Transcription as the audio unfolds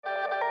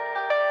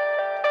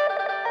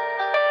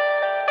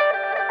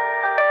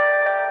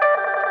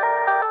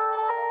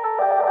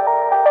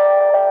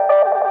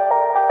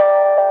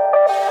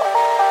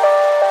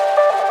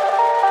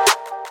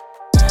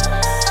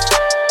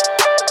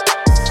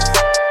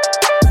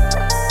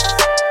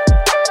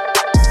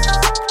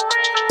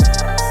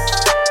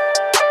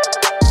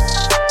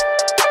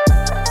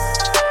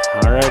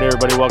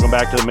everybody. Welcome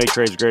back to the Make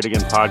Trades Great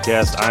Again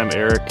podcast. I'm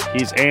Eric.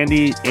 He's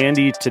Andy.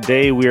 Andy,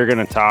 today we are going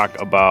to talk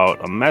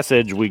about a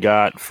message we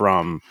got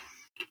from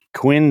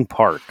Quinn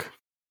Park.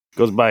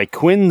 Goes by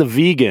Quinn the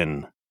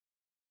Vegan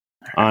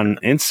on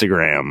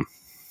Instagram.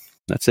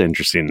 That's an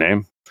interesting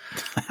name.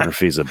 Wonder if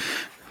he's a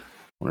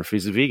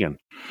vegan.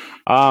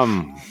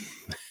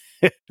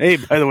 Hey,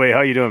 by the way,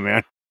 how you doing,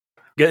 man?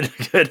 Good.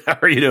 How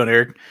are you doing,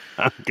 Eric?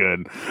 I'm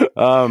good.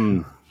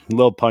 A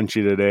little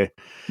punchy today.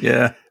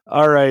 Yeah.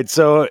 All right.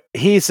 So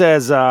he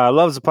says,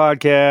 loves the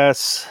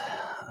podcast.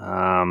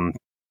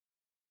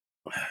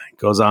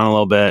 Goes on a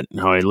little bit,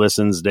 how he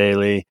listens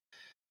daily.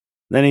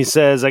 Then he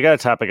says, I got a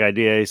topic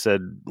idea. He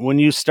said, when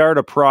you start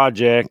a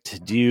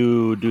project, do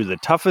you do the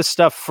toughest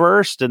stuff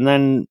first and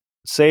then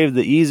save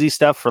the easy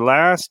stuff for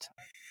last?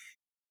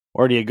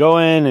 Or do you go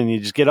in and you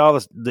just get all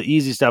the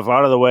easy stuff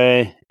out of the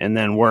way and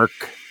then work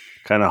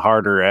kind of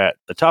harder at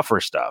the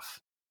tougher stuff?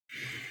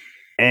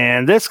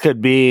 And this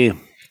could be,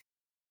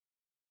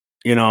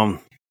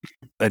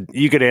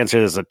 you could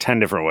answer this 10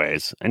 different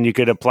ways, and you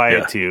could apply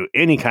it to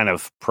any kind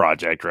of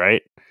project,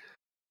 right?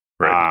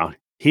 Right.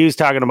 He was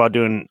talking about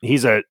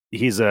he's a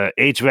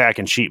HVAC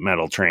and sheet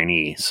metal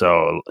trainee.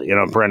 So,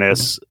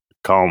 apprentice,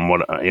 call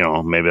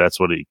him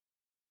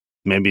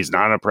maybe he's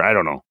not I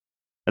don't know.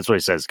 That's what he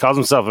says. Calls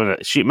himself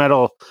a sheet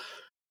metal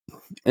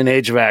and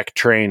HVAC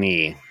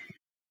trainee.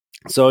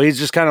 So he's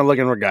just kind of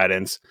looking for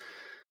guidance.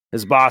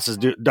 His boss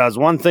does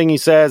one thing, he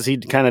says, he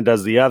kind of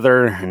does the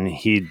other, and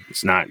he's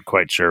not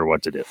quite sure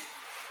what to do.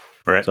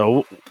 Right.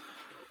 So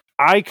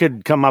I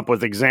could come up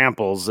with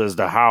examples as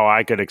to how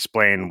I could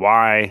explain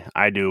why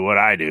I do what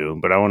I do,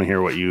 but I want to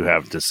hear what you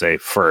have to say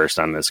first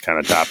on this kind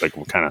of topic.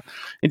 We're kind of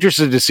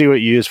interested to see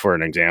what you use for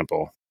an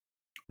example.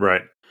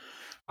 Right.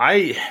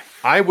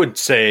 I would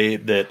say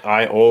that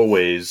I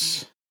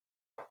always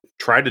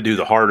try to do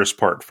the hardest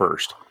part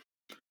first.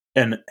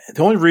 And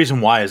the only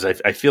reason why is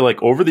I feel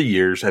like over the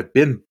years I've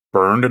been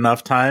burned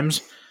enough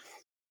times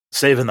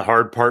saving the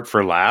hard part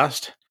for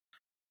last,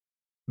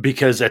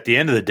 because at the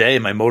end of the day,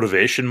 my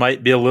motivation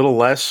might be a little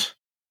less.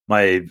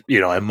 I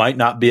might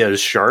not be as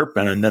sharp.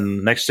 And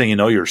then next thing you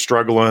know, you're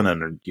struggling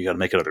and you got to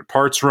make another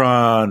parts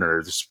run,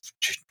 or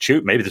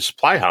maybe the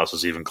supply house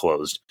is even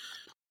closed,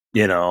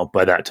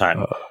 by that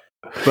time.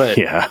 But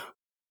yeah,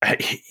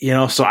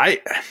 so I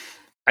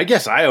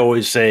guess I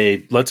always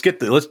say, let's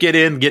get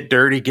in, get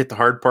dirty, get the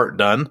hard part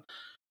done.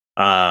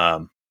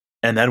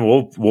 And then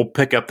we'll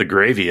pick up the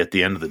gravy at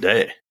the end of the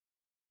day.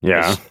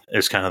 Yeah.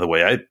 Is kind of the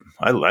way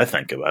I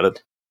think about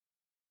it.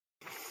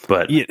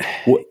 But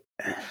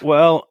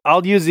well,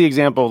 I'll use the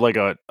example of like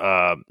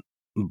a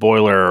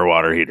boiler or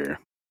water heater.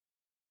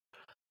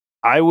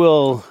 I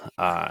will,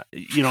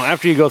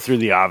 after you go through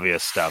the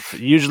obvious stuff,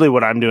 usually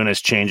what I'm doing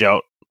is change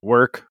out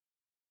work.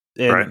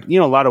 And, right.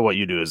 A lot of what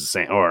you do is the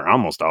same, or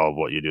almost all of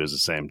what you do is the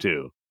same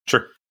too.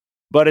 Sure.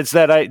 But it's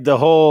that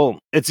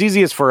it's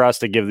easiest for us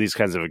to give these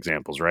kinds of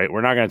examples, right?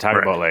 We're not going to talk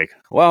about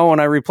when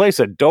I replace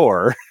a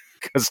door,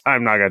 because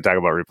I'm not going to talk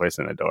about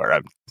replacing a door.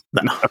 I'm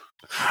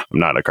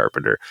not a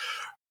carpenter.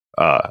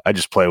 I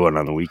just play one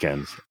on the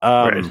weekends.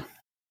 Right.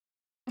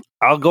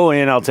 I'll go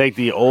in, I'll take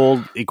the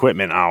old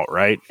equipment out,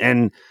 right?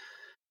 And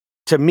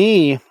to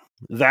me,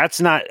 that's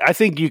not, I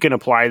think you can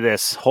apply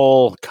this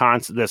whole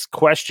this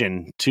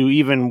question to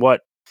even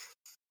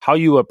how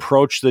you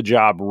approach the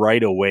job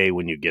right away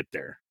when you get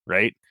there,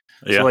 right?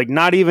 Yeah. So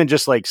not even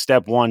just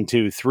step 1,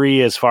 2,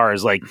 3, as far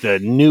as the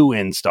new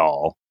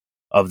install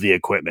of the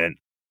equipment,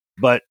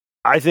 but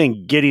I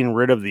think getting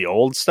rid of the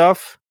old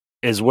stuff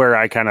is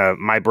where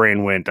my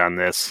brain went on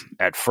this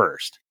at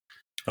first.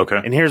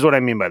 Okay. And here's what I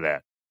mean by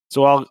that.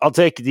 So I'll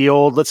take the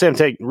old, let's say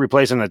I'm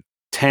replacing a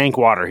tank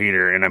water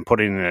heater and I'm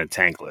putting it in a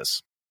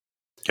tankless.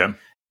 Okay.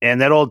 And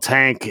that old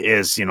tank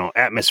is,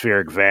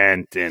 atmospheric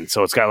vent. And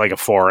so it's got a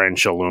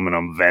 4-inch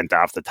aluminum vent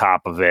off the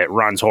top of it,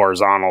 runs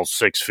horizontal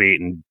 6 feet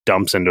and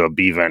dumps into a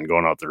B vent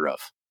going out the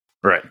roof.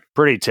 Right.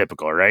 Pretty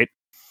typical, right?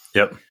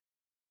 Yep.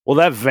 Well,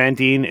 that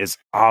venting is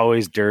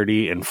always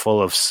dirty and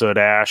full of soot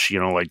ash,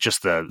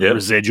 just the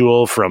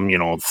residual from,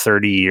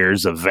 30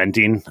 years of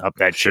venting up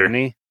that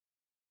chimney.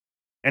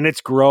 And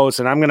it's gross,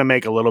 and I'm going to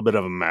make a little bit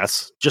of a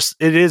mess. Just,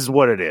 it is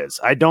what it is.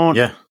 I'm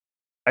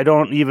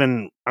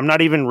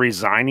not even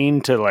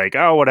resigning to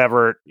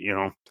whatever,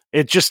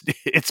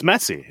 it's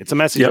messy. It's a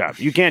messy job.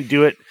 You can't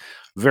do it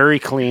very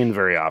clean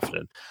very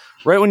often.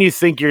 Right when you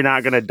think you're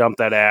not going to dump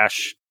that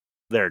ash,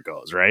 there it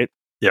goes, right?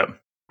 Yep.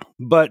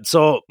 But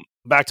so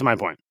back to my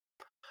point.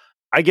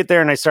 I get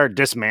there and I start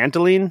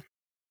dismantling,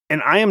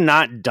 and I am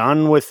not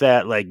done with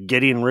that,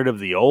 getting rid of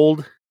the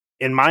old,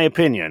 in my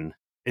opinion,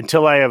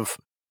 until I have,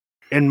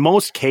 in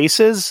most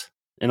cases,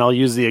 and I'll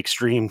use the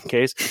extreme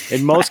case,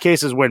 in most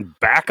cases, went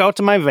back out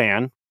to my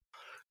van,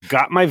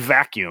 got my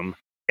vacuum,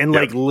 and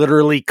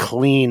literally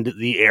cleaned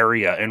the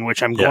area in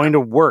which I'm going to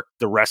work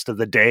the rest of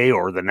the day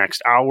or the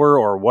next hour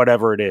or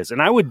whatever it is.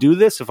 And I would do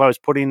this if I was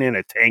putting in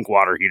a tank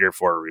water heater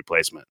for a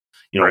replacement,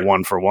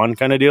 1 for 1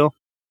 kind of deal.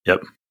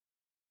 Yep.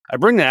 I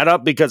bring that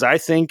up because I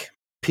think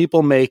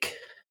people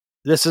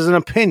this is an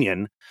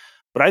opinion,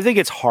 but I think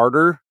it's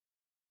harder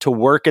to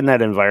work in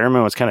that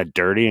environment was kind of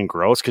dirty and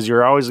gross because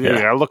you're always you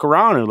gotta look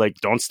around and like,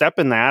 don't step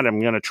in that. I'm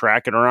gonna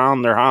track it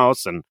around their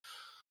house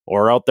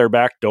or out their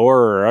back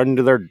door or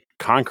under their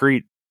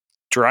concrete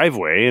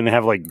driveway and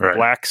have like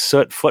black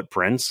soot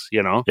footprints.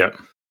 You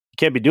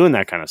can't be doing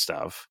that kind of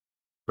stuff.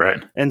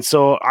 Right. And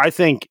so I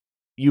think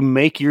you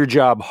make your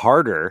job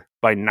harder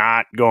by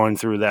not going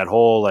through that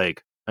whole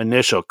like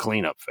initial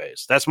cleanup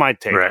phase. That's my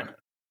take on it.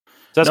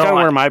 So that's kind of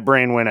where my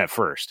brain went at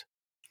first.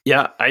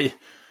 Yeah,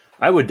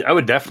 I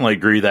would definitely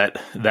agree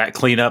that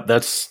cleanup,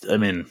 that's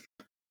a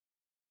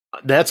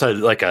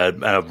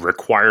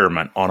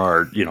requirement on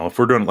our, if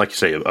we're doing, like you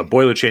say, a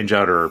boiler change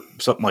out or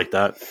something like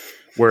that,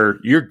 where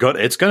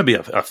it's going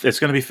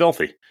to be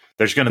filthy.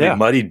 There's going to be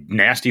muddy,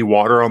 nasty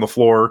water on the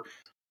floor.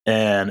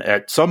 And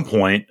at some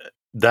point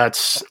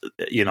that's,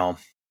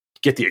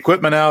 get the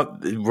equipment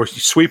out. We're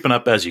sweeping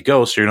up as you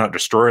go, so you're not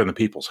destroying the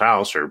people's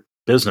house or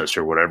business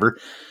or whatever.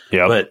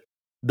 Yeah. But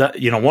that,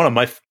 one of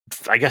my,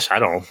 I guess, I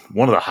don't know,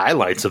 one of the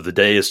highlights of the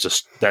day is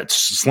just that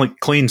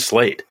clean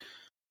slate.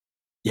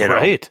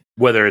 Right.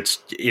 Whether it's,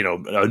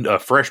 a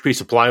fresh piece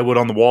of plywood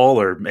on the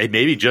wall or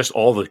maybe just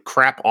all the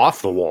crap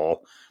off the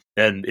wall,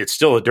 and it's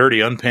still a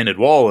dirty, unpainted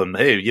wall. And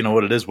hey,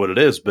 what it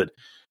is, but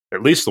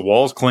at least the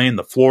wall's clean,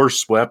 the floor's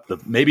swept,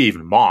 maybe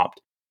even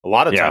mopped. A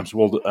lot of times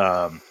we'll,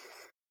 I'd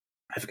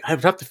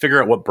have to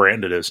figure out what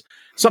brand it is.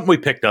 Something we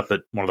picked up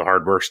at one of the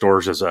hardware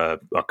stores is a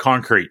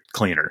concrete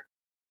cleaner.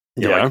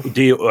 Like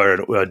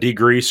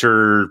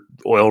degreaser,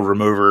 oil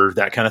remover,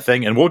 that kind of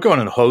thing. And we'll go in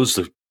and hose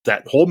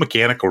that whole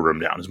mechanical room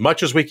down as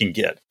much as we can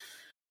get.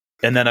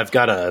 And then I've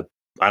got an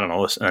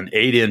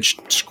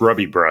 8-inch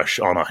scrubby brush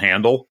on a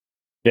handle.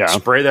 Yeah.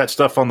 Spray that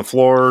stuff on the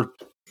floor,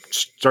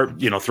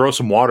 start, throw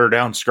some water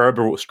down, scrub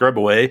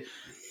away.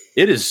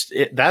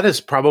 That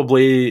is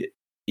probably,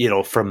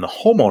 from the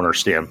homeowner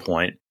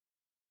standpoint,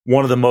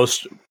 one of the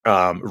most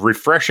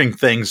refreshing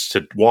things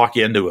to walk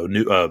into a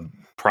new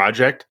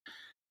project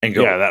and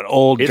go, that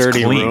old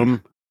dirty clean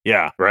room.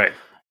 Yeah. Right.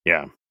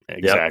 Yeah,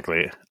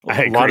 exactly. Yep.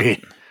 I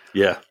agree.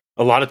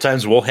 A lot of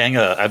times we'll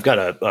I've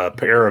got a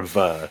pair of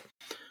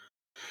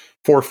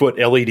 4-foot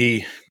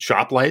LED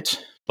shop lights,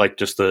 like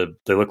they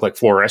look like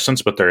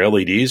fluorescents, but they're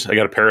LEDs. I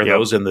got a pair of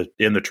those in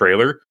the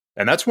trailer.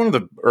 And that's one of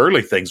the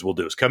early things we'll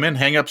do is come in,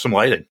 hang up some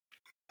lighting,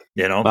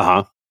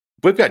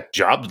 We've got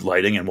job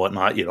lighting and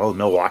whatnot,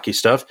 Milwaukee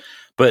stuff,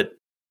 but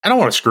I don't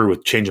want to screw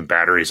with changing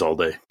batteries all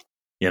day,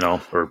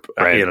 or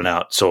in and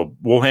out. So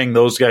we'll hang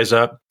those guys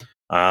up,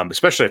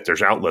 especially if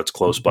there's outlets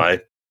close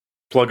by.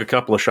 Plug a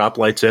couple of shop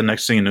lights in.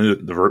 Next thing you know,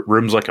 the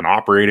room's like an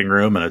operating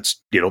room, and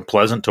it's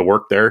pleasant to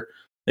work there.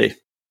 Hey,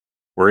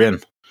 we're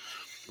in,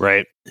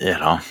 right?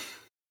 Yeah,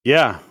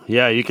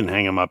 you can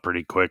hang them up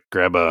pretty quick.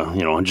 Grab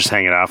and just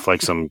hang it off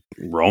like some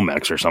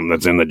Romex or something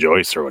that's in the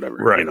joist or whatever.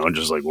 Right.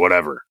 Just like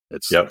whatever.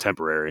 It's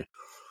temporary.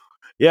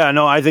 Yeah,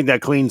 no, I think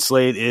that clean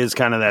slate is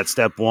kind of that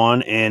step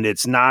one, and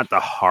it's not the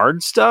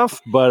hard stuff,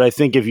 but I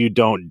think if you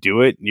don't do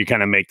it, you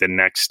kind of make the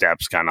next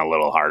steps kind of a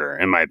little harder,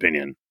 in my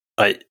opinion.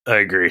 I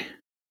agree.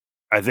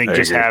 I think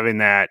having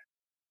that,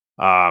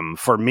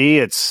 for me,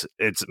 it's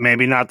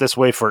maybe not this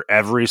way for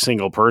every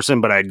single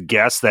person, but I'd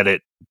guess that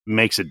it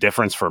makes a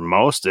difference for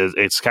most.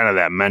 It's kind of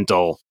that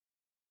mental,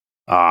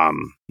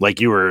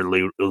 like you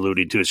were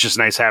alluding to. It's just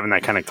nice having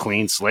that kind of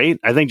clean slate.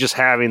 I think just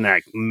having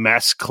that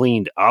mess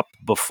cleaned up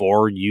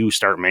before you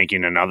start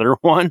making another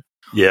one,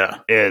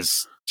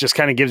 is just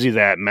kind of gives you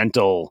that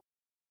mental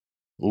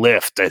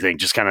lift. I think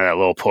just kind of that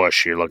little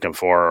push you're looking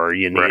for or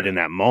you need in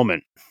that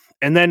moment.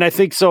 And then I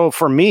think so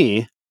for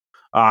me.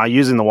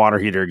 Using the water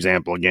heater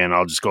example again,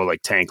 I'll just go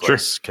like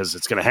tankless because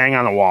it's going to hang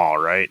on the wall,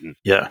 right? And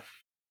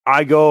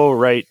I go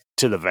right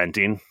to the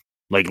venting,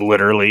 like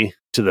literally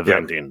to the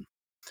venting.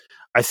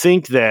 I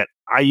think that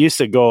I used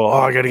to go,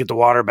 I got to get the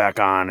water back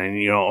on, and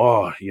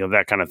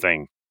that kind of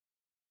thing.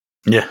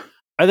 Yeah,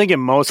 I think in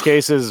most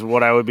cases,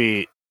 what I would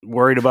be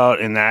worried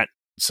about in that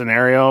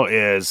scenario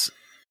is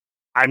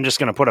I'm just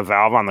going to put a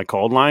valve on the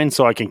cold line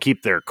so I can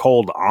keep their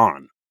cold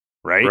on,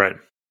 right? Right.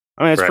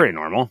 I mean, it's pretty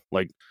normal,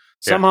 like.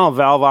 Somehow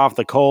valve off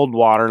the cold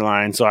water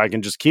line so I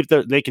can just keep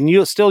they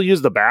can still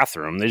use the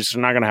bathroom. They just are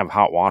not going to have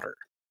hot water.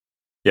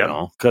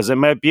 Because it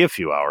might be a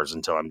few hours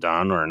until I'm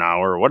done or an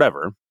hour or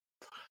whatever.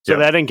 So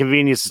that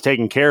inconvenience is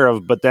taken care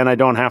of, but then I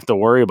don't have to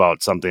worry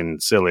about something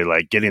silly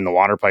like getting the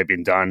water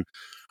piping done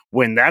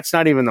when that's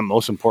not even the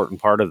most important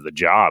part of the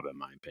job, in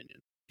my opinion.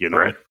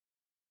 Right.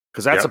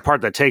 Because that's the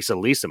part that takes the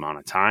least amount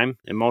of time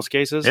in most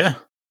cases. Yeah.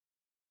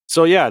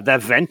 So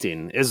that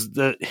venting is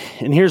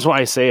and here's why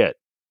I say it.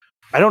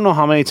 I don't know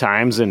how many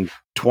times in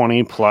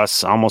 20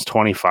 plus, almost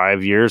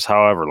 25 years,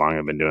 however long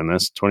I've been doing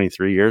this,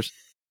 23 years,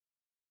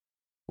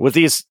 with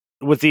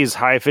these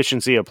high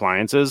efficiency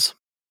appliances,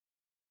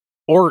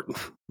 or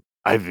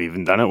I've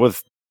even done it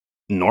with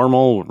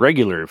normal,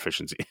 regular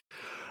efficiency.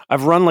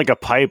 I've run like a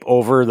pipe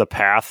over the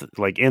path,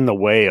 like in the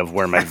way of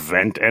where my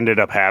vent ended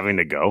up having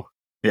to go.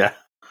 Yeah.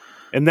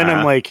 And then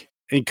I'm like,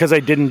 because I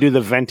didn't do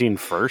the venting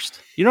first.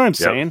 You know what I'm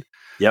saying?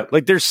 Yep.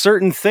 Like there's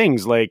certain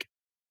things like,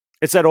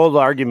 it's that old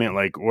argument,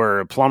 like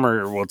where a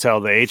plumber will tell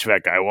the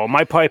HVAC guy, well,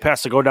 my pipe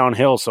has to go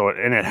downhill,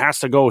 and it has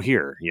to go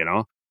here,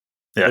 Yeah.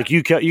 Like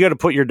you got to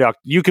put your duct,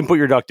 you can put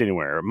your duct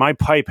anywhere. My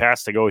pipe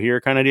has to go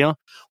here kind of deal.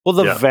 Well,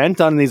 the vent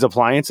on these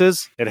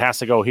appliances, it has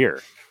to go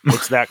here.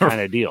 It's that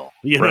kind of deal.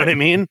 You know what I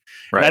mean?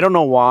 Right. I don't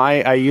know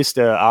why I used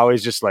to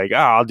always just like,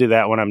 I'll do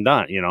that when I'm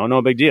done,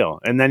 no big deal.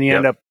 And then you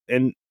end up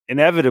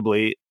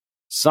inevitably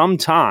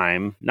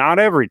sometime, not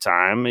every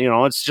time,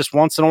 it's just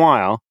once in a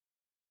while.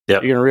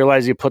 You're going to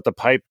realize you put the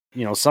pipe,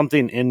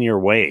 something in your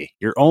way,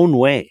 your own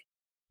way.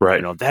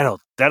 Right.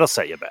 That'll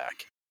set you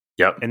back.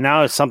 Yep. And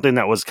now it's something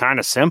that was kind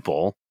of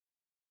simple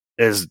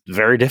is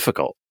very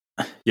difficult.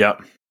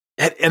 Yep.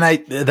 And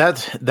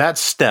that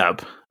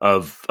step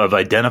of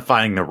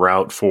identifying the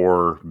route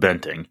for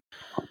venting.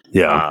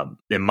 Yeah.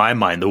 In my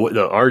mind,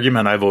 the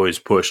argument I've always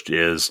pushed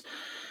is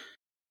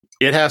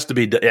it has to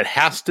be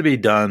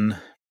done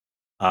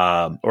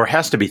or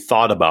has to be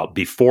thought about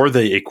before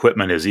the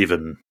equipment is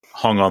even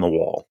hung on the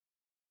wall.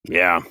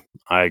 Yeah,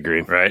 I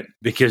agree. Right?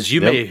 Because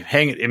you may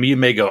hang it and you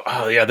may go,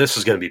 oh, yeah, this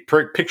is going to be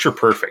picture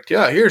perfect.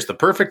 Yeah, here's the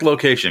perfect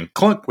location.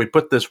 Clunk, we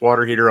put this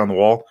water heater on the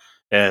wall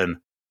and,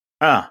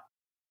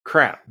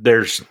 crap,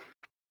 there's,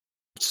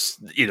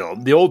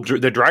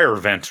 the dryer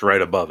vent's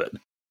right above it.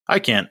 I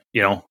can't,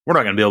 we're not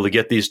going to be able to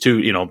get these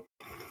two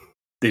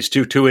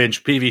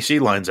 2-inch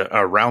PVC lines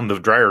around the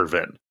dryer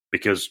vent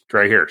because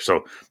right here.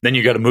 So then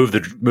you got to move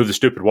the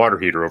stupid water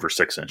heater over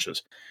 6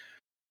 inches,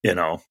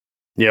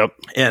 Yep.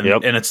 And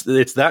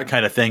it's that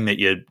kind of thing that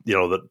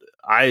that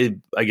I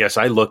guess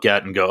I look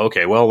at and go,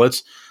 okay, well,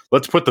 let's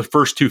put the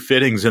first 2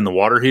 fittings in the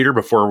water heater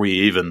before we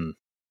even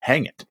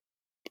hang it.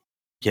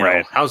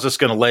 How's this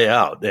going to lay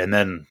out? And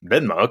then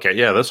okay,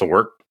 yeah, this will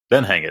work.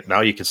 Then hang it.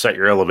 Now you can set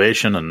your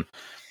elevation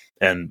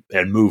and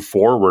move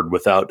forward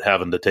without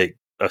having to take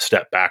a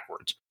step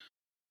backwards.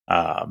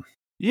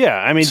 Yeah,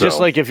 I mean, just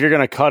like if you're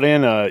going to cut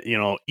in a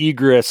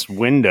egress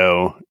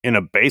window in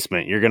a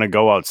basement, you're going to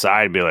go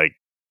outside and be like,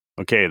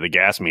 okay, the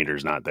gas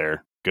meter's not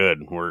there.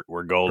 Good,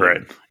 we're golden.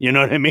 Right. You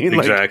know what I mean?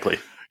 Exactly.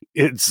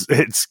 Like,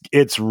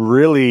 it's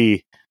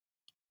really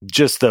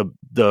just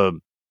the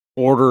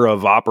order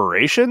of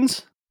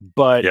operations.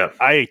 But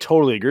I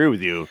totally agree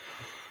with you.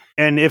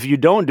 And if you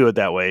don't do it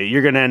that way,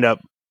 you're going to end up,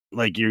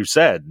 like you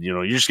said,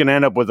 you're just going to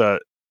end up with an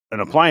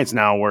appliance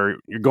now where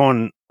you're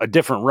going a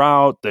different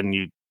route than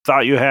you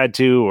thought you had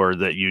to, or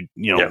that you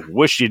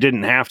wish you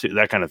didn't have to,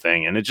 that kind of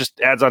thing. And it just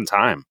adds on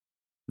time.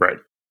 Right.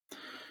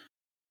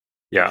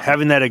 Yeah.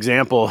 Having that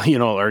example,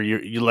 or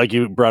you like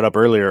you brought up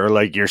earlier, or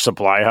like your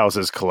supply house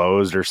is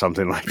closed or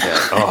something like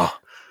that. Oh,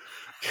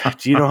 God,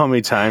 do you know how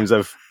many times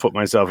I've put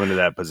myself into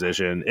that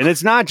position? And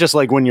it's not just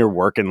like when you're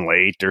working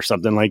late or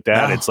something like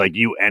that. No. It's like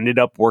you ended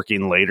up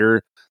working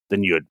later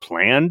than you had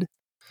planned.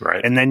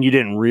 Right. And then you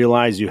didn't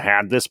realize you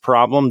had this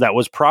problem that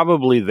was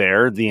probably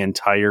there the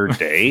entire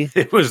day.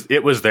 It was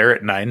there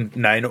at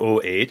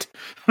 9:08.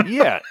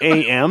 Yeah,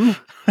 a.m.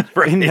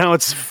 Right. And now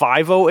it's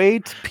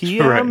 5:08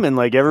 p.m. Right. And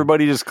like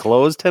everybody just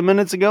closed 10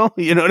 minutes ago.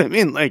 You know what I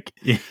mean? Like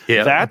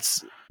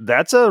that's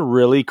a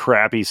really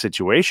crappy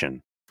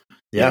situation.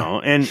 Yeah.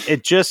 And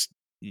it just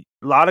a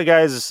lot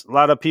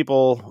of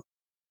people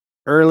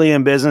early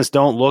in business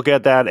don't look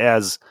at that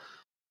as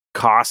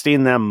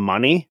costing them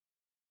money.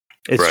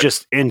 It's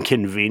just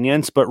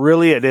inconvenience, but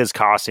really it is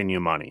costing you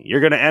money.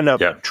 You're going to end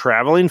up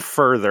traveling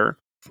further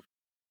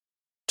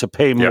to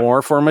pay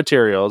more for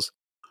materials,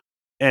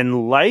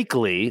 and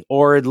likely,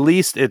 or at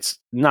least it's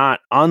not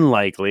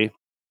unlikely,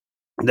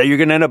 that you're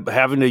going to end up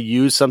having to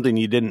use something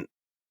you didn't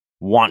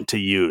want to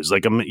use.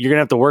 Like you're going to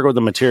have to work with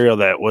a material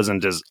that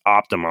wasn't as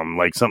optimum,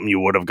 like something you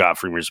would have got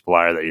from your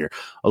supplier that you're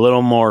a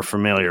little more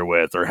familiar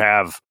with, or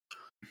have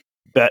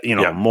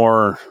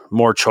more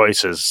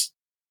choices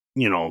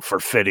for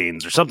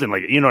fittings or something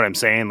like, you know what I'm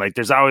saying? Like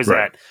there's always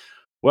that,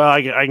 well,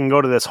 I can go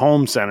to this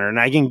home center and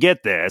I can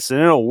get this and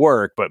it'll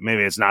work, but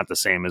maybe it's not the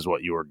same as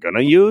what you were going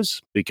to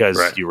use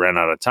because you ran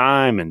out of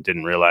time and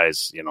didn't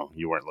realize,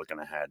 you weren't looking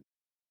ahead.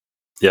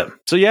 Yeah.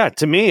 So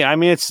to me, I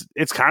mean,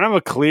 it's kind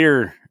of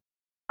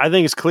I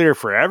think it's clear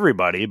for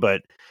everybody,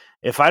 but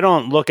if I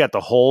don't look at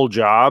the whole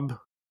job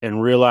and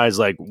realize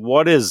like,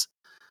 what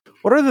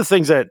are the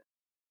things that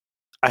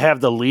I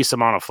have the least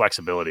amount of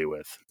flexibility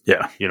with?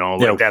 Yeah.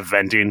 That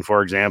venting,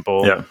 for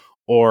example. Yeah.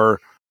 Or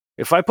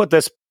if I put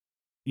this,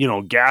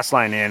 gas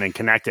line in and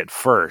connect it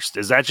first,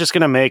 is that just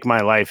going to make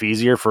my life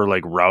easier for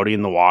like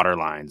routing the water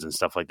lines and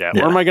stuff like that?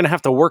 Yeah. Or am I going to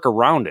have to work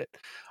around it?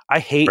 I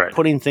hate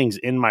putting things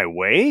in my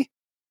way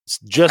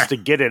just to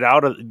get it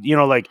out of,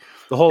 like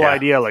the whole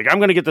idea, like I'm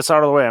going to get this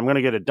out of the way. I'm going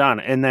to get it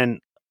done. And then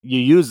you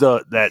use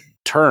that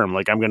term,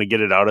 like I'm going to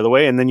get it out of the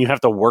way. And then you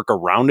have to work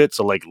around it.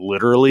 So like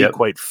literally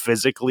quite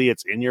physically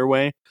it's in your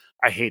way.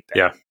 I hate that.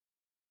 Yeah.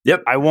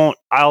 Yep.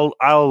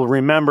 I'll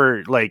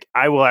remember, like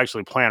I will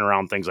actually plan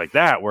around things like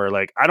that where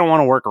like, I don't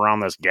want to work around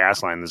this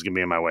gas line that's going to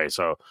be in my way.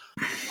 So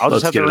I'll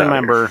just have to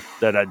remember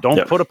that I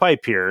don't put a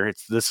pipe here.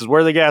 This is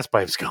where the gas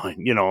pipe's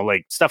going,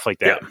 like stuff like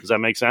that. Does that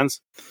make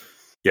sense?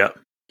 Yeah.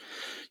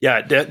 Yeah,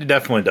 it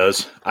definitely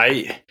does.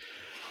 I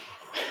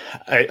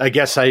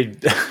guess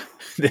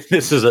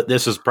this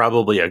is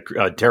probably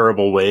a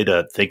terrible way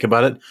to think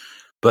about it,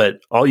 but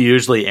I'll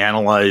usually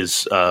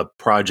analyze a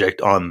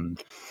project on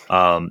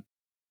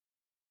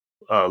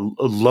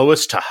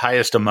lowest to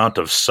highest amount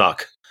of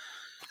suck.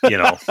 You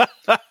know,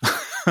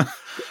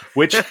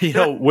 which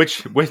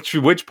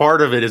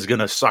part of it is going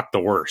to suck the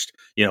worst?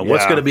 You know,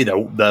 what's going to be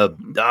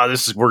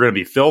we're going to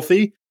be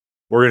filthy,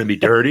 we're going to be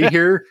dirty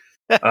here.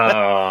 You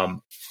know,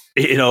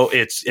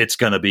 it's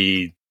going to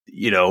be,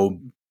 you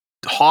know,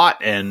 hot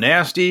and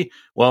nasty.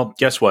 Well,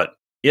 guess what?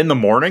 In the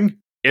morning,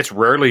 it's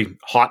rarely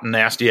hot and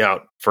nasty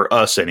out for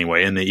us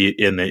anyway. In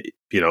the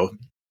you know,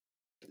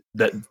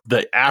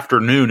 the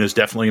afternoon is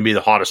definitely going to be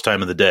the hottest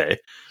time of the day.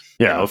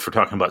 Yeah, you know, if we're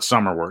talking about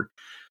summer work.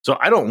 So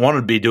I don't want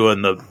to be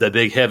doing the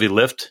big heavy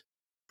lift,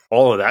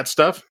 all of that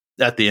stuff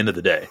at the end of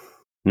the day.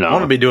 No. I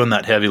want to be doing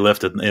that heavy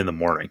lift in the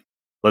morning.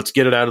 Let's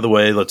get it out of the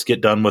way. Let's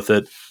get done with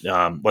it.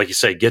 Like you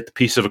say, get the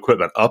piece of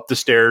equipment up the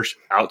stairs,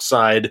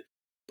 outside,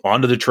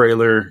 onto the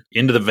trailer,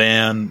 into the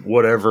van,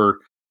 whatever.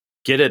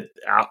 Get it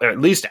out, at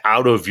least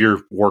out of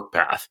your work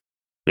path.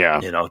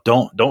 Yeah. You know,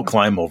 don't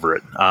climb over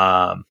it.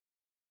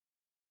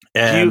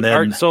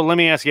 So let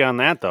me ask you on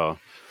that though.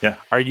 Yeah.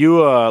 Are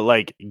you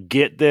like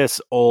get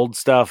this old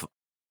stuff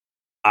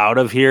out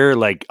of here,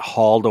 like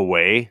hauled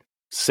away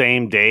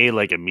same day,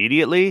 like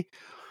immediately?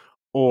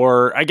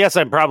 Or I guess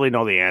I probably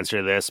know the answer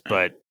to this,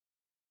 but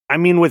I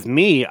mean, with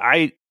me,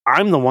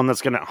 I'm the one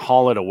that's going to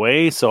haul it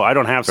away. So I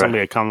don't have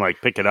somebody to come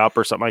like pick it up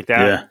or something like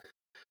that. Yeah.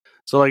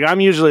 So like, I'm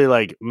usually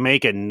like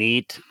make a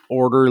neat,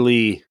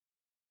 orderly,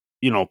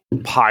 you know,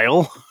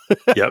 pile,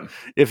 yep,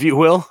 if you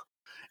will.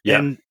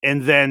 Yeah.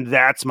 And then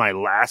that's my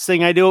last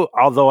thing I do.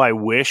 Although I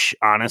wish,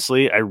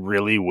 honestly, I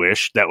really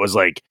wish that was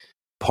like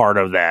part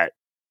of that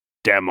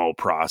demo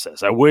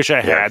process. I wish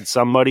I had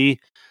somebody,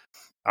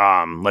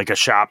 like a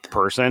shop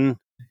person.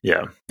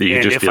 Yeah.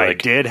 And if I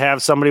did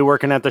have somebody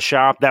working at the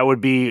shop, that would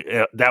be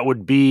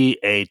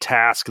a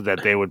task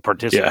that they would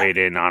participate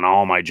in on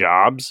all my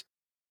jobs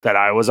that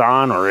I was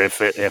on, or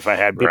if I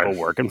had people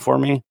working for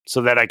me,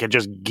 so that I could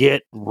just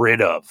get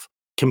rid of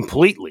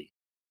completely.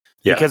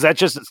 Yeah. Because that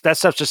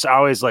stuff's just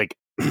always like,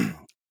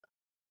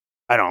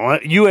 I don't know.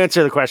 You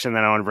answer the question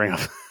that I want to bring up.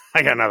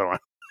 I got another one.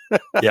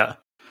 Yeah.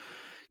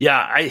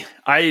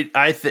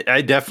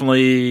 I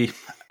definitely,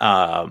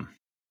 I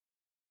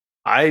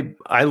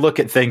look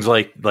at things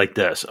like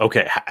this.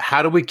 Okay.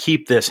 How do we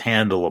keep this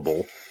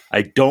handleable?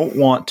 I don't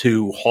want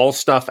to haul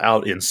stuff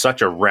out in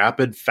such a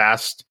rapid,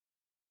 fast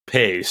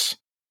pace,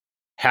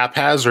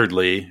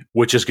 haphazardly,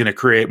 which is going to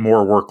create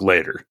more work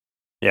later.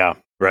 Yeah.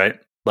 Right.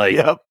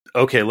 Like,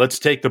 okay, let's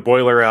take the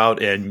boiler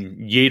out and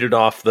yeet it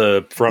off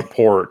the front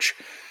porch,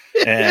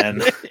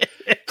 and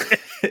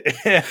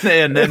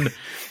and then,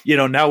 you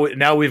know,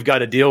 now we've got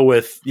to deal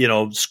with, you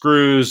know,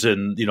 screws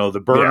and, you know,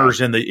 the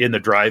burners in the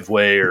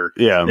driveway, or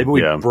maybe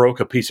we broke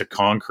a piece of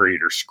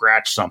concrete or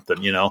scratched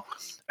something. You know,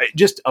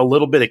 just a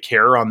little bit of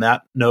care on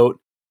that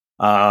note.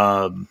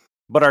 But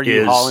are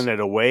you hauling it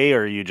away,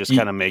 or are you just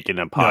kind of making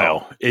a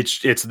pile? No,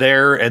 it's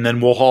there, and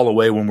then we'll haul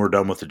away when we're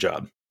done with the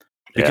job.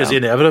 Because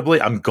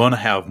inevitably, I'm going to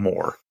have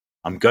more.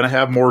 I'm going to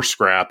have more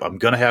scrap. I'm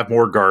going to have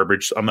more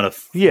garbage. I'm going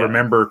to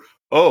remember,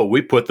 oh,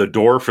 we put the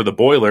door for the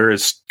boiler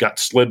got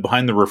slid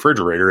behind the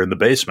refrigerator in the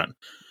basement.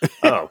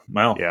 Oh,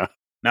 well,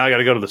 now I got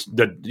to go to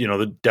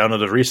the down to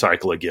the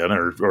recycle again,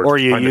 or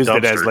you used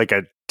it as like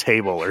a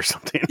table or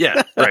something.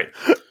 Yeah, right.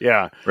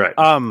 Yeah, right.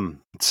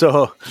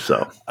 So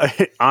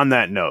on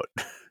that note,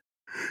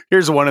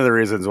 here's one of the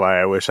reasons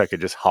why I wish I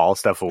could just haul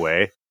stuff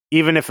away,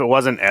 even if it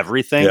wasn't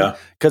everything.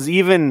 Because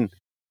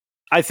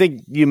I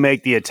think you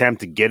make the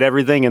attempt to get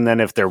everything, and then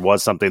if there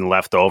was something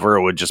left over,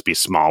 it would just be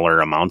smaller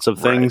amounts of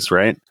things,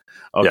 right?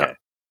 Okay. Yeah.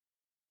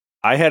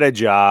 I had a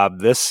job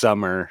this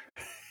summer,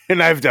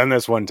 and I've done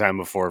this one time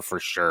before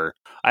for sure.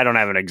 I don't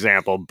have an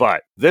example,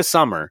 but this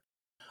summer,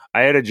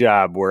 I had a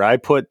job where I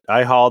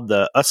hauled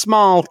a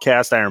small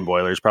cast iron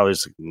boiler, probably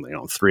just,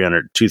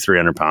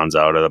 300 pounds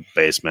out of the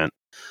basement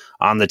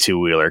on the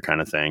 2-wheeler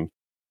kind of thing.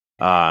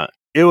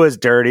 It was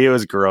dirty. It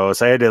was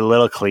gross. I had a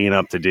little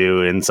cleanup to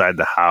do inside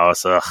the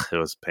house. Ugh, it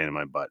was a pain in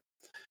my butt.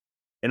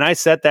 And I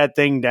set that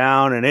thing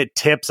down, and it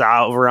tips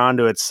over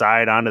onto its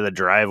side onto the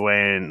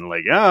driveway, and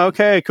like, oh,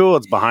 okay, cool.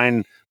 It's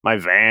behind my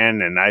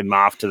van, and I'm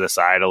off to the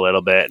side a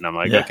little bit, and I'm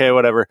like, okay,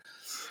 whatever.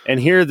 And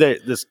here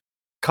this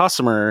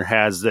customer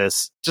has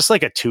this just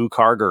like a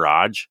 2-car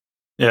garage.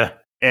 Yeah.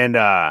 And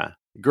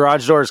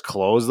garage doors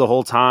closed the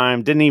whole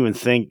time. Didn't even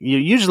think.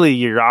 Usually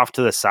you're off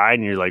to the side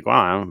and you're like,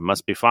 wow, it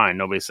must be fine.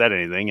 Nobody said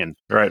anything. And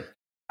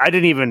I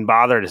didn't even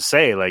bother to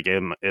say, like,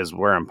 is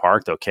where I'm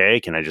parked okay?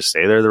 Can I just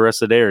stay there the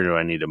rest of the day, or do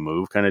I need to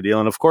move, kind of deal?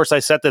 And of course I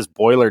set this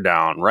boiler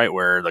down right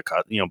where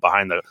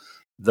behind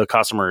the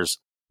customer's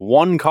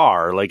one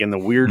car, like in the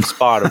weird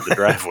spot of the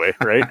driveway.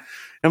 Right.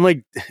 I'm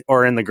like,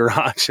 or in the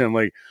garage. I'm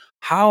like,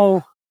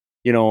 how,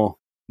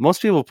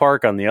 most people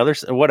park on the other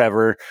side,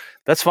 whatever.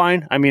 That's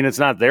fine. I mean, it's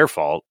not their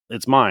fault.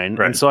 It's mine.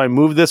 Right. And so I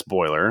moved this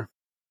boiler,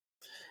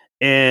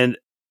 and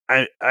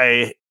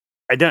I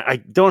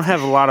don't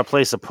have a lot of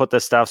place to put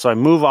this stuff. So I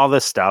move all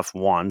this stuff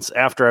once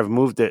after I've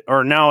moved it,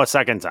 or now a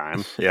second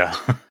time. Yeah.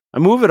 I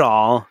move it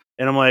all,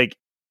 and I'm like,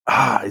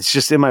 it's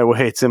just in my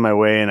way. It's in my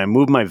way. And I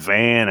move my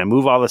van. I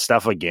move all the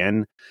stuff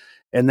again.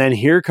 And then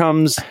here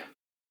comes,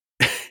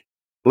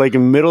 like,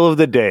 in the middle of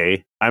the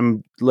day,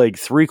 I'm like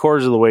 3/4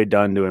 of the way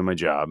done doing my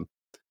job.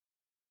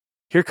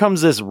 Here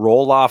comes this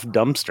roll-off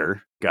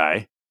dumpster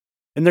guy,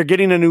 and they're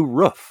getting a new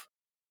roof.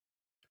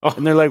 Oh.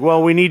 And they're like,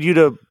 well, we need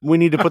to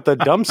put the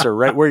dumpster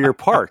right where you're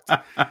parked.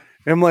 And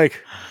I'm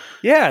like,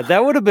 yeah,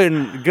 that would have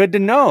been good to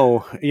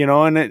know,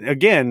 And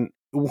again,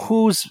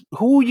 who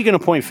are you going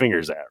to point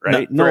fingers at,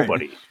 right?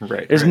 Nobody.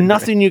 Right. There's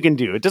nothing you can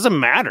do. It doesn't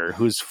matter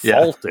whose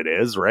fault it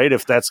is, right?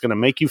 If that's going to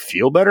make you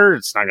feel better,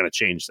 it's not going to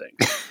change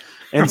things.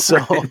 And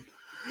so,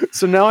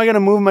 so now I got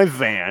to move my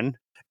van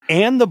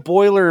and the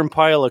boiler and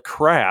pile of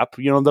crap,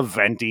 the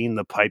venting,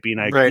 the piping,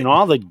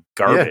 all the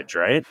garbage,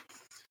 right?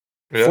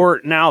 Yeah.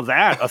 For now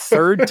that a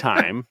third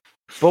time.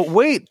 But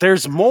wait,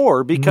 there's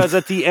more, because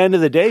at the end of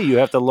the day, you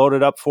have to load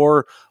it up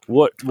for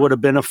what would have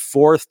been a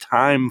fourth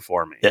time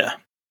for me. Yeah.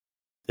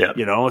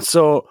 Yeah.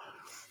 So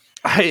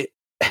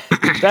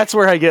that's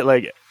where I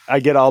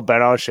get all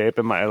bent out of shape,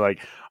 and I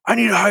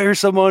need to hire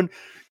someone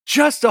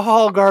just to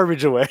haul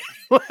garbage away.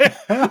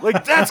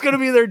 like that's going to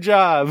be their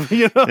job,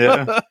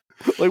 Yeah.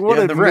 Like what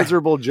a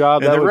miserable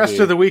job. And the rest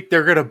of the week,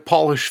 they're going to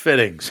polish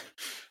fittings.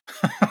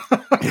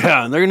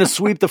 Yeah, and they're going to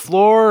sweep the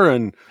floor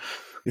and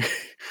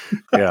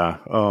yeah.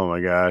 Oh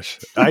my gosh.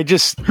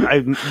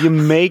 You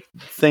make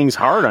things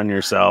hard on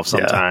yourself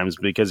sometimes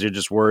because you're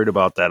just worried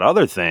about that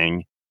other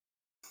thing,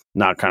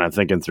 not kind of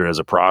thinking through as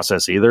a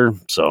process either.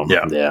 So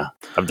yeah,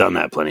 I've done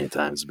that plenty of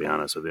times, to be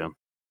honest with you.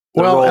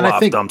 The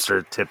roll-off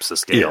dumpster tips the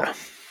scale.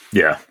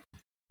 Yeah.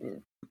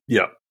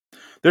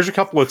 There's a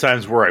couple of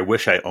times where I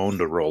wish I owned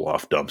a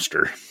roll-off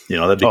dumpster.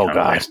 That'd be kind of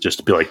nice, just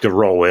to be to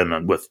roll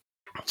in with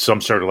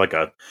some sort of like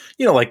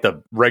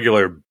the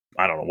regular,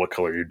 I don't know what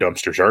color your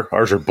dumpsters are.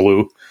 Ours are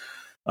blue.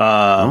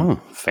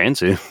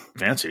 Fancy.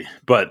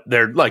 But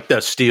they're like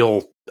the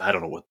steel, I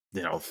don't know what,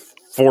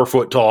 4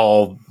 foot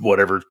tall,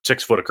 whatever,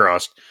 6 foot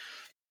across.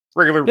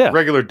 Regular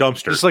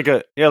dumpster. Just like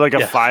a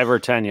 5 or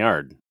 10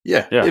 yard.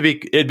 Yeah.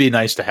 It'd be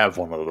nice to have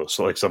one of those.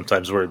 So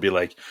sometimes where it'd be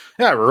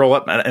roll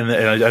up, and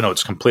I know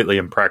it's completely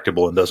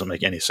impractical and doesn't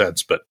make any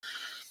sense, but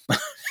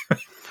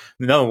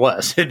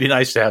nonetheless, it'd be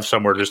nice to have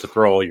somewhere just to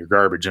throw all your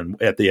garbage in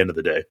at the end of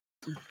the day.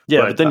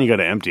 Yeah, but then you got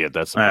to empty it.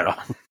 That's I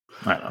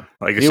know.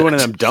 Like you one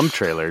of them dump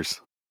trailers.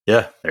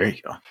 Yeah, there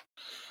you go.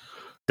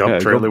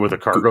 Dump trailer with a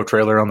cargo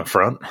trailer on the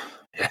front.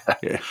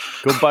 Yeah.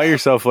 Go buy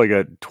yourself like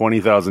a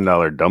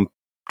 $20,000 dump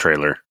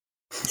trailer.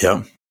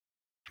 Yeah,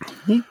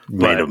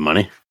 made of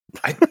money.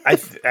 I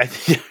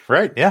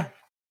right. Yeah.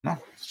 No,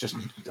 it's just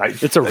I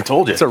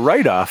told you it's a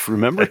write-off.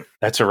 Remember,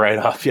 that's a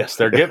write-off. Yes,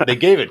 they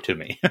gave it to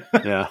me.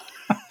 Yeah.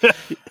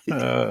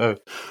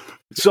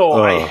 So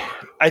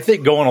I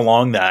think going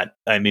along that,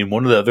 I mean,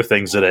 one of the other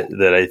things that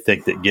I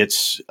think that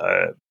gets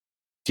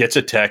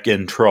a tech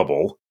in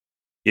trouble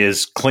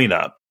is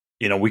cleanup.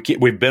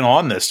 We've been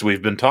on this.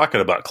 We've been talking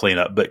about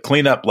cleanup, but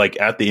cleanup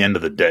at the end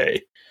of the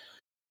day,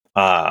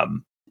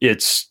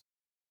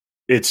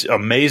 it's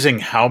amazing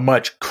how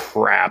much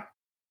crap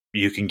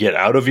you can get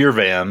out of your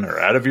van or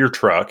out of your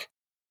truck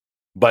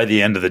by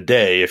the end of the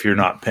day if you're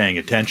not paying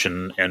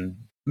attention and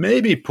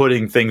maybe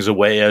putting things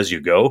away as you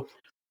go,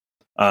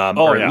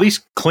 or at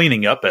least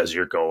cleaning up as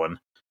you're going.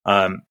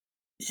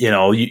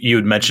 You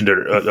had mentioned it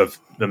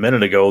a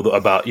minute ago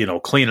about,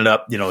 cleaning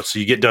up, so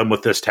you get done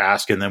with this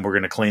task and then we're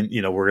going to clean,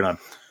 we're going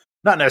to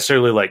not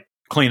necessarily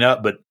clean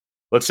up, but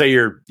let's say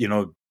you're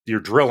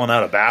drilling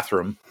out a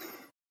bathroom.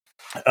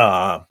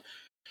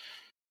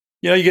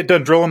 You get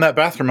done drilling that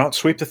bathroom out,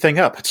 sweep the thing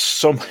up. It's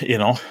so,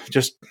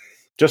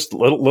 just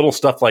little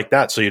stuff like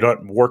that. So you're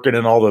not working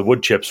in all the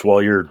wood chips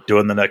while you're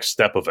doing the next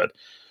step of it.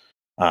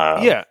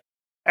 Yeah,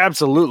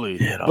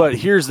 absolutely. But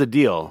here's the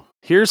deal.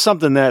 Here's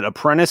something that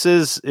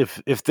apprentices,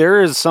 if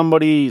there is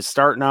somebody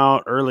starting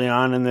out early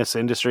on in this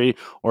industry,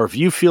 or if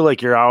you feel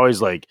like you're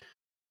always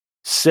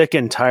sick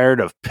and tired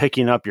of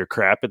picking up your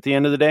crap at the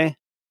end of the day,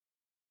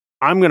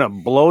 I'm going to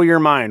blow your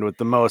mind with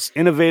the most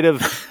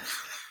innovative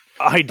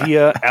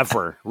idea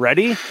ever.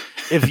 Ready?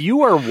 If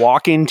you are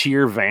walking to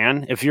your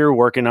van, if you're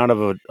working out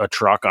of a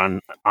truck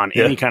on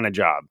any kind of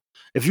job,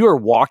 if you are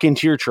walking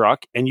to your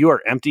truck and you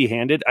are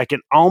empty-handed, I can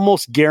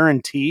almost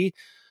guarantee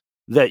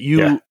that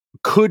you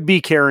could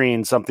be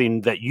carrying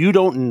something that you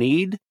don't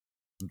need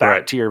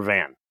back to your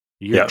van,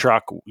 your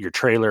truck, your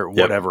trailer,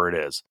 whatever it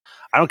is.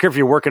 I don't care if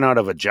you're working out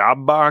of a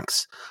job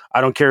box.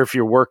 I don't care if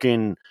you're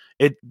working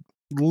it.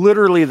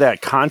 Literally,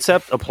 that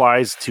concept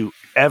applies to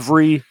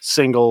every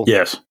single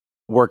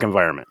work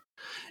environment.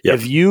 Yep.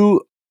 If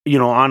you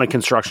on a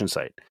construction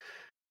site,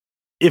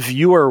 if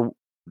you are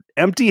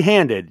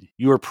empty-handed,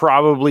 you are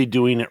probably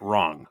doing it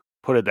wrong.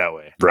 Put it that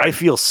way. Right. I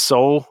feel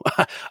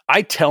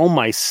I tell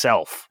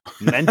myself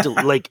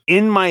mentally,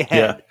 in my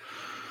head,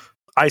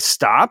 I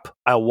stop,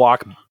 I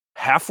walk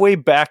halfway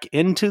back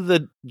into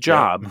the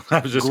job, I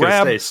was just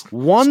grab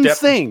one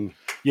thing.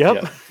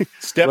 Yep. Yeah.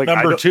 Step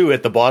number 2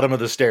 at the bottom of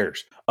the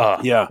stairs.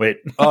 Wait.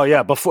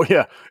 Before,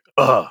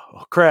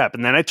 crap.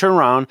 And then I turn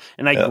around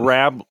and I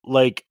grab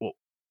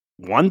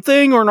one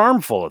thing or an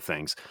armful of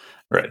things.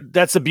 Right.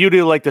 That's the beauty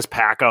of like this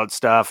pack out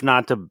stuff.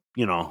 Not to,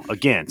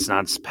 again, it's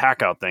not this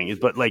pack out thing,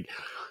 but like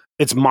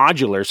it's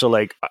modular. So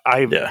like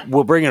I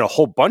will bring in a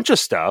whole bunch of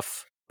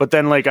stuff, but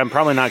then like I'm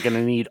probably not going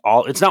to need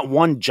all. It's not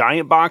one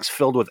giant box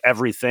filled with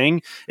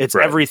everything. It's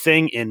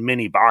everything in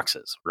mini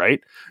boxes,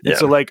 right? And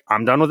so like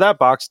I'm done with that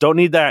box. Don't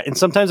need that. And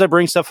sometimes I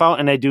bring stuff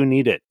out and I do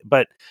need it,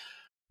 but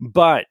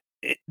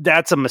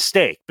that's a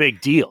mistake.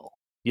 Big deal.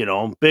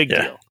 Big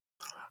deal.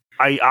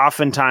 I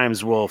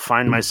oftentimes will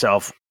find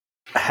myself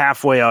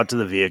halfway out to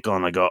the vehicle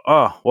and I go,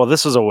 oh, well,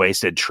 this was a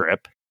wasted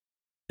trip.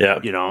 Yeah.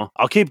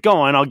 I'll keep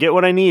going. I'll get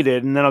what I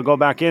needed. And then I'll go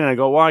back in and I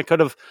go, well, I could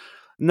have.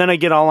 And then I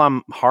get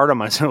all hard on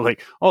myself.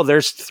 Like, oh,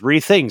 there's 3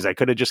 things I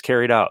could have just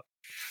carried out.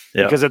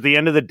 Yeah. Because at the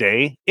end of the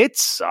day, it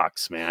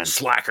sucks, man.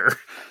 Slacker.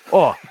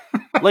 Oh,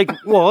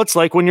 it's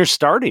like when you're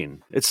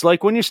starting. It's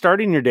like when you're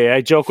starting your day.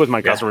 I joke with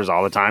my customers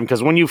all the time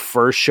because when you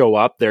first show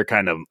up, they're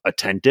kind of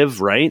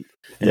attentive, right?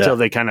 Until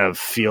they kind of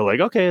feel like,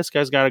 okay, this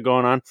guy's got it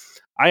going on.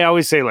 I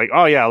always say like,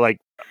 oh yeah, like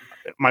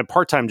my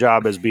part-time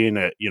job is being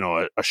a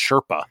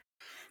Sherpa.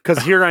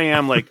 Because here I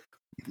am like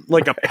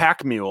a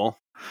pack mule,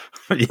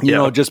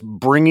 just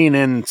bringing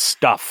in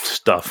stuff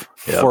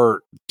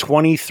for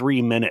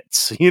 23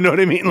 minutes. You know what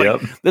I mean?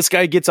 Like this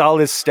guy gets all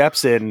his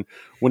steps in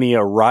when he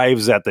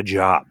arrives at the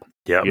job.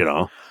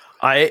 Yeah.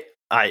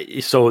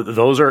 So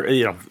those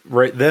are,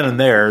 right then and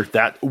there,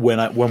 that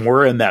when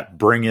we're in that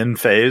bring in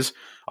phase,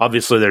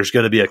 obviously there's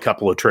going to be a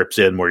couple of trips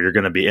in where you're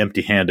going to be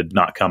empty handed,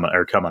 not coming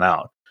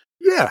out.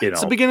 Yeah. It's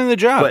the beginning of the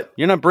job. But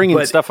you're not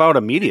bringing stuff out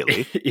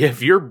immediately.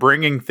 If you're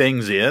bringing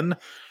things in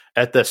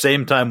at the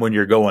same time when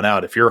you're going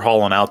out, if you're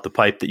hauling out the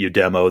pipe that you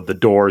demoed, the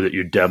door that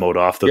you demoed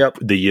off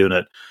the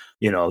unit,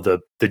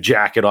 the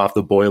jacket off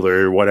the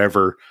boiler or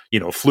whatever,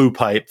 flue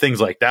pipe,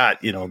 things like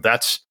that,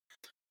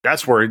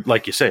 that's where,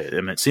 like you say, I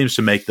mean, it seems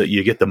to make that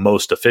you get the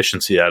most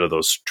efficiency out of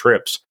those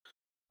trips.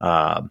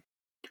 I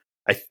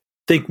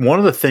think one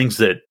of the things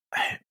that,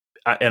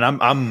 and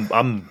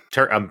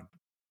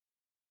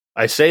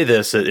I say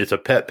this, it's a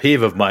pet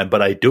peeve of mine,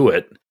 but I do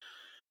it,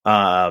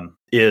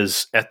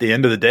 is at the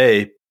end of the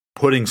day,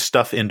 putting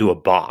stuff into a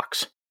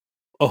box.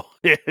 Oh,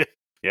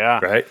 yeah.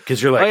 Right?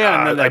 Because you're like,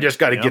 I just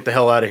got to get the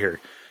hell out of here.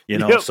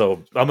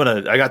 So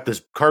I got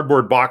this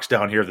cardboard box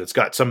down here that's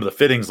got some of the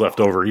fittings left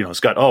over.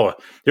 It's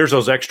got, there's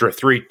those extra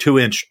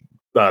 2-inch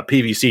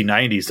PVC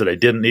 90s that I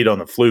didn't need on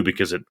the flue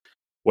because it,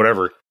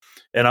 whatever.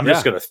 And I'm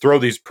just going to throw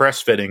these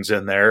press fittings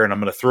in there and I'm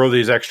going to throw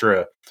these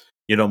extra,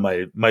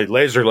 my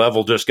laser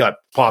level just got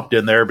popped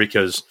in there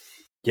because,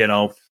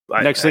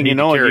 next thing you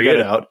know, you get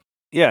it out.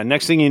 Yeah.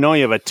 Next thing you know,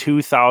 you have a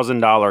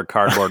 $2,000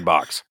 cardboard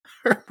box.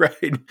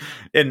 Right.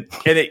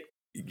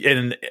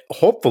 And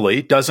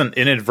hopefully doesn't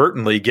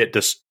inadvertently get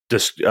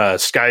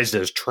disguised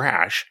as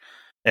trash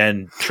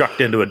and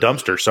chucked into a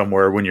dumpster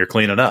somewhere when you're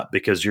cleaning up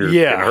because you're in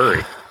a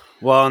hurry.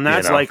 Well, and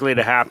that's likely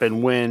to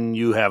happen when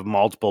you have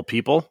multiple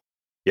people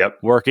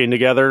working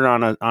together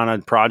on a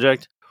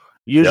project.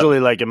 Usually,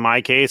 like in my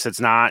case,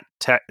 it's not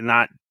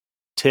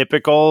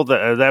typical.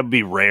 That would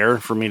be rare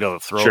for me to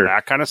throw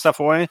that kind of stuff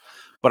away.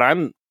 But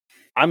I'm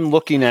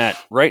looking at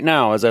right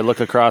now as I look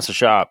across the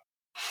shop.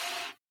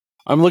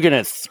 I'm looking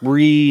at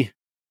 3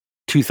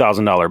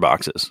 $2,000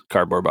 boxes,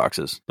 cardboard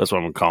boxes. That's what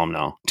I'm gonna call them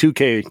now.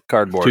 2K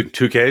cardboard,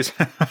 2Ks,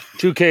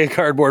 2K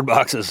cardboard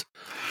boxes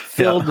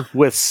filled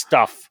with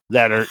stuff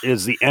that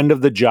is the end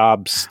of the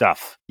job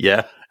stuff.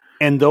 Yeah,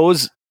 and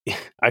those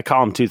I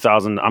call them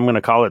 2,000. I'm going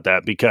to call it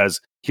that because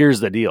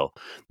here's the deal: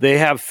 they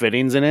have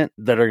fittings in it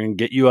that are going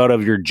to get you out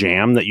of your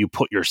jam that you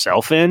put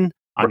yourself in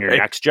on your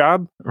next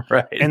job,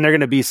 right? And they're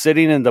going to be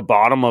sitting in the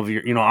bottom of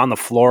your, on the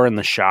floor in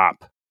the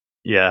shop.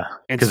 Yeah,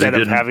 instead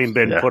of having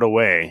been put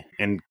away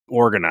and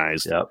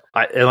organized. Yeah,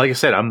 and like I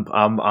said,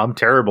 I'm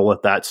terrible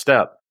at that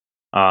step.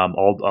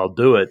 I'll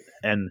do it,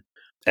 and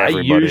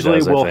everybody I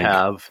usually will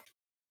have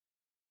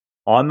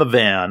on the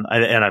van,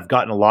 and I've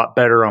gotten a lot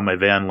better on my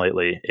van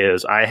lately.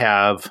 Is I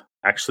have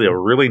actually a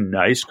really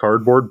nice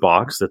cardboard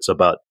box that's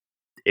about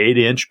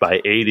 8-inch by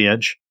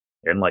 8-inch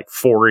and like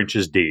 4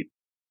 inches deep.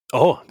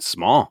 Oh, it's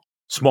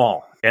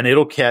small, and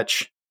it'll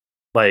catch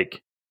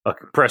like a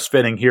press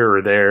fitting here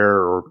or there,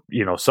 or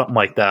something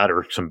like that,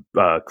 or some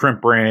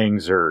crimp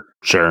rings, or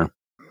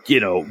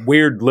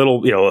weird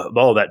little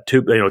that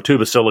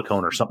tube of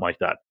silicone or something like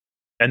that.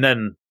 And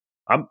then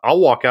I'll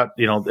walk out,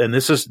 and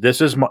this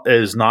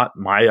is not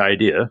my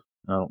idea.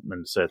 I don't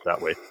mean to say it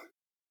that way.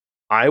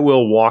 I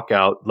will walk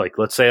out, like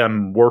let's say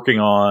I'm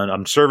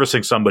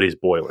servicing somebody's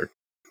boiler,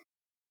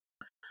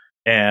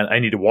 and I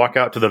need to walk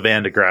out to the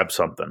van to grab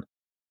something.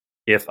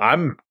 If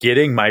I'm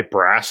getting my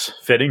brass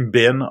fitting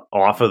bin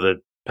off of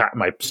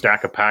my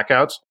stack of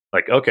packouts,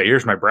 like, okay,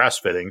 here's my brass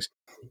fittings.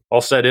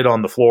 I'll set it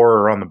on the floor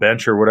or on the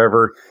bench or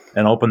whatever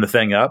and open the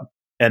thing up.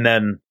 And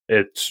then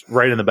it's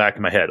right in the back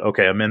of my head.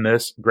 Okay, I'm in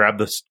this. Grab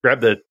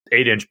the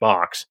 8-inch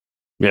box.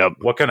 Yeah.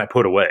 What can I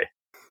put away?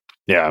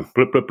 Yeah.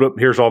 Bloop, bloop, bloop.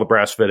 Here's all the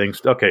brass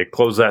fittings. Okay,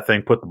 close that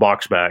thing, put the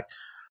box back.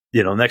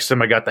 Next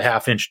time I got the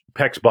 1/2-inch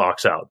PEX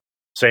box out.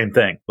 Same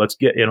thing. Let's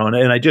get,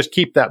 and I just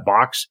keep that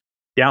box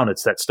down.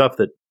 It's that stuff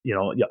that,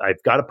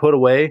 I've got to put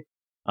away.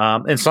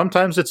 And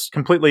sometimes it's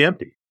completely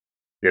empty.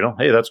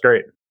 Hey, that's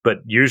great. But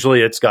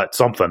usually it's got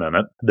something in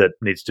it that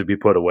needs to be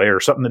put away or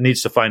something that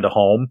needs to find a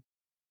home.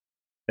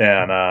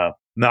 And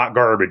not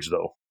garbage,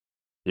 though.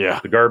 Yeah.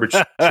 The garbage,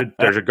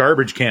 there's a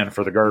garbage can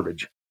for the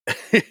garbage.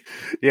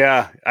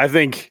 Yeah. I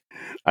think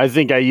I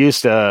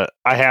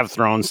have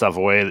thrown stuff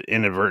away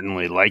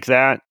inadvertently like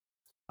that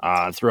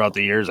throughout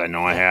the years. I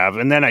know I have.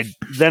 And then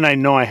I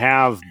know I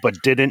have,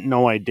 but didn't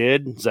know I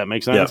did. Does that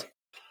make sense?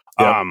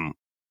 Yep.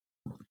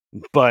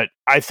 But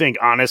I think,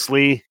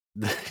 honestly,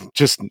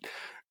 just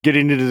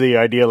getting into the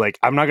idea, like,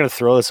 I'm not going to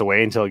throw this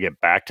away until I get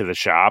back to the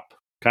shop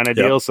kind of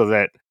deal, so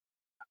that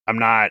I'm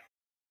not,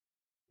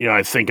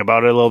 I think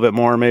about it a little bit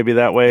more maybe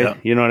that way. Yep.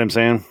 You know what I'm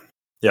saying?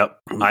 Yep.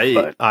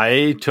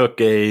 I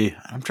took I'm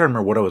trying to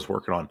remember what I was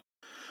working on.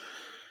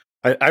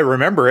 I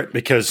remember it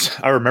because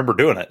I remember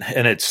doing it,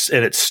 and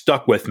it's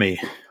stuck with me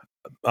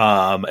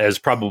as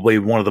probably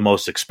one of the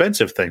most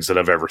expensive things that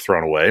I've ever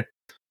thrown away.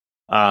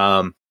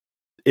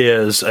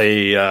 Is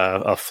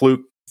a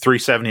Fluke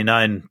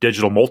 379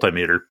 digital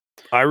multimeter.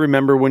 I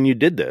remember when you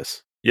did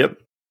this. Yep.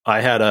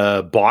 I had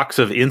a box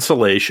of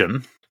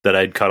insulation that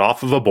I'd cut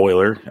off of a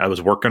boiler. I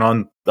was working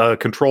on a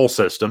control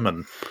system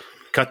and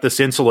cut this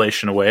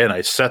insulation away, and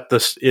I set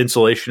this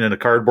insulation in a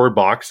cardboard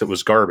box that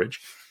was garbage.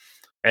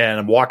 And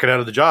I'm walking out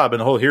of the job,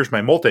 and here's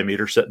my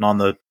multimeter sitting on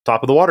the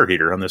top of the water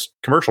heater on this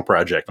commercial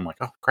project. I'm like,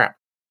 oh, crap.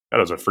 I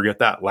doesn't forget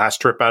that. Last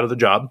trip out of the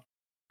job.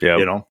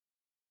 Yeah.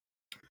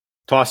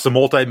 Toss the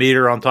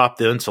multimeter on top of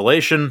the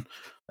insulation.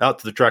 Out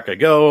to the truck I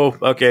go.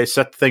 Okay,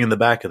 set the thing in the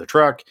back of the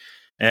truck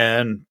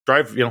and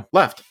drive,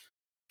 left.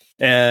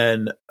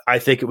 And I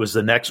think it was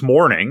the next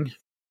morning,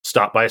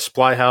 stopped by a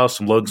supply house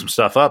and loaded some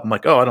stuff up. I'm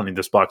like, oh, I don't need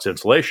this box of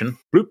insulation.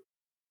 Bloop.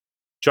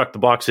 Chuck the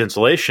box of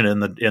insulation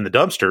in the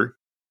dumpster.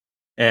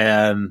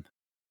 And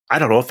I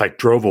don't know if I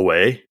drove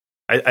away.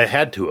 I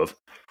had to have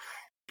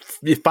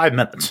 5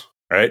 minutes,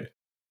 right?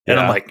 And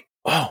I'm like,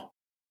 oh,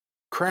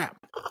 crap.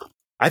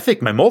 I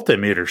think my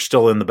multimeter's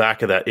still in the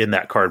back of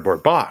that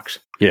cardboard box.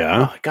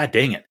 Yeah. Oh, God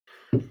dang it.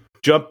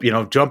 Jump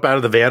out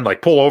of the van,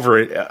 like pull over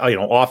it,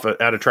 off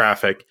out of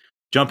traffic,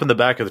 jump in the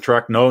back of the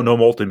truck. No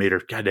multimeter.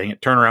 God dang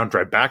it. Turn around,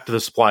 drive back to the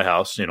supply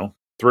house, 3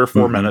 or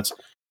 4 minutes,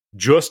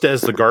 just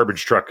as the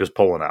garbage truck is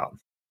pulling out.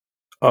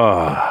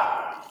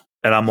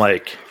 And I'm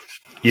like,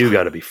 you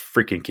got to be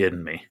freaking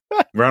kidding me.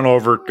 Run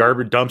over,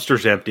 garbage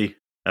dumpster's empty.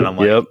 And I'm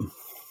like, yep.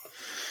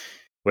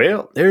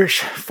 Well, there's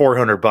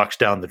 $400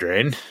 down the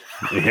drain.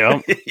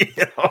 Yep.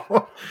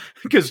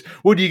 Because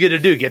what are you going to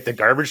do? Get the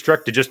garbage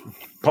truck to just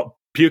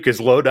puke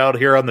his load out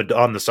here on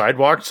the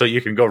sidewalk so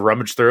you can go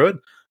rummage through it?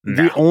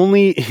 No.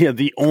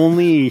 The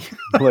only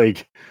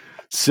like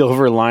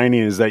silver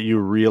lining is that you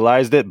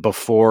realized it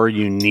before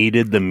you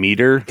needed the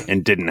meter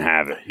and didn't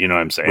have it. You know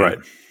what I'm saying? Right.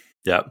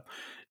 Yep.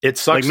 It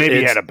sucks. Like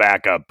maybe you had a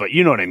backup, but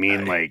you know what I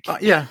mean? Like,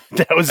 yeah,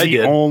 that was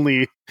the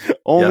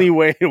only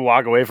way to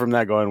walk away from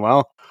that going,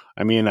 well,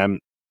 I mean,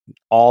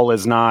 all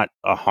is not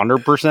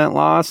 100%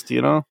 lost,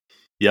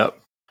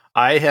 Yep.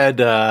 I had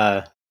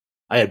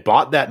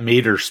bought that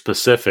meter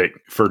specific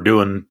for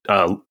doing,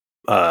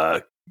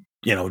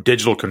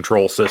 digital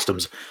control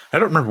systems. I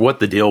don't remember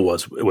what the deal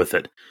was with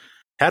it.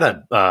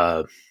 Had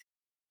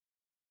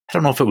I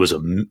don't know if it was a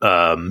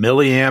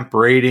milliamp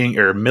rating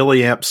or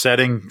milliamp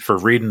setting for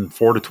reading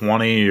 4 to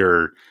 20,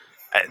 or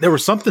there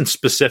was something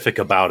specific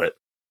about it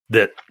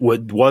that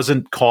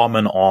wasn't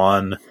common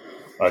on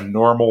a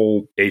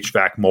normal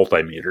HVAC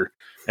multimeter.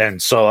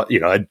 And so,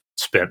 I'd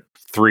spent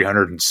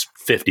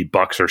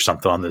 $350 or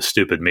something on this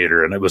stupid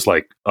meter, and it was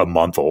like a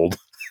month old.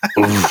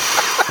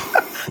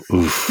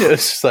 Oof.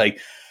 It's like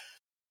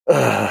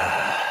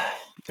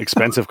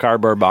expensive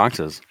cardboard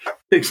boxes.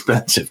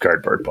 Expensive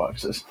cardboard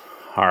boxes.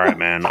 All right,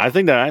 man. I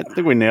think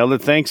we nailed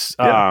it. Thanks.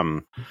 Yeah.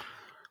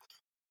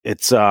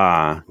 It's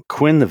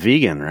Quinn the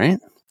Vegan, right?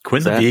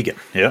 Quinn the Vegan.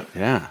 Yeah.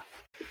 Yeah.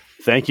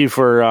 Thank you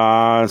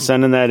for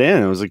sending that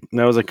in.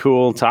 That was a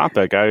cool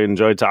topic. I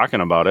enjoyed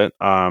talking about it.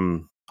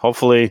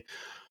 Hopefully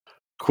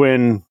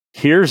Quinn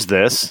hears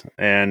this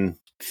and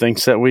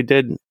thinks that we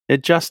did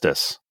it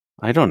justice.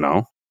 I don't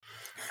know.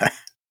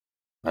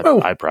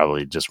 I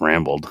probably just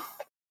rambled.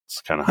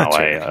 It's kind of how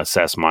I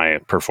assess my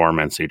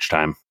performance each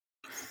time.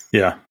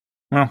 Yeah.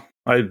 Well,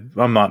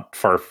 I'm not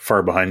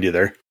far behind you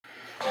there.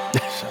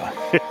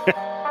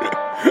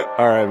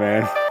 All right,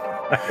 man.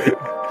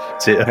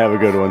 See ya. Have a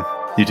good one.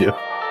 You too.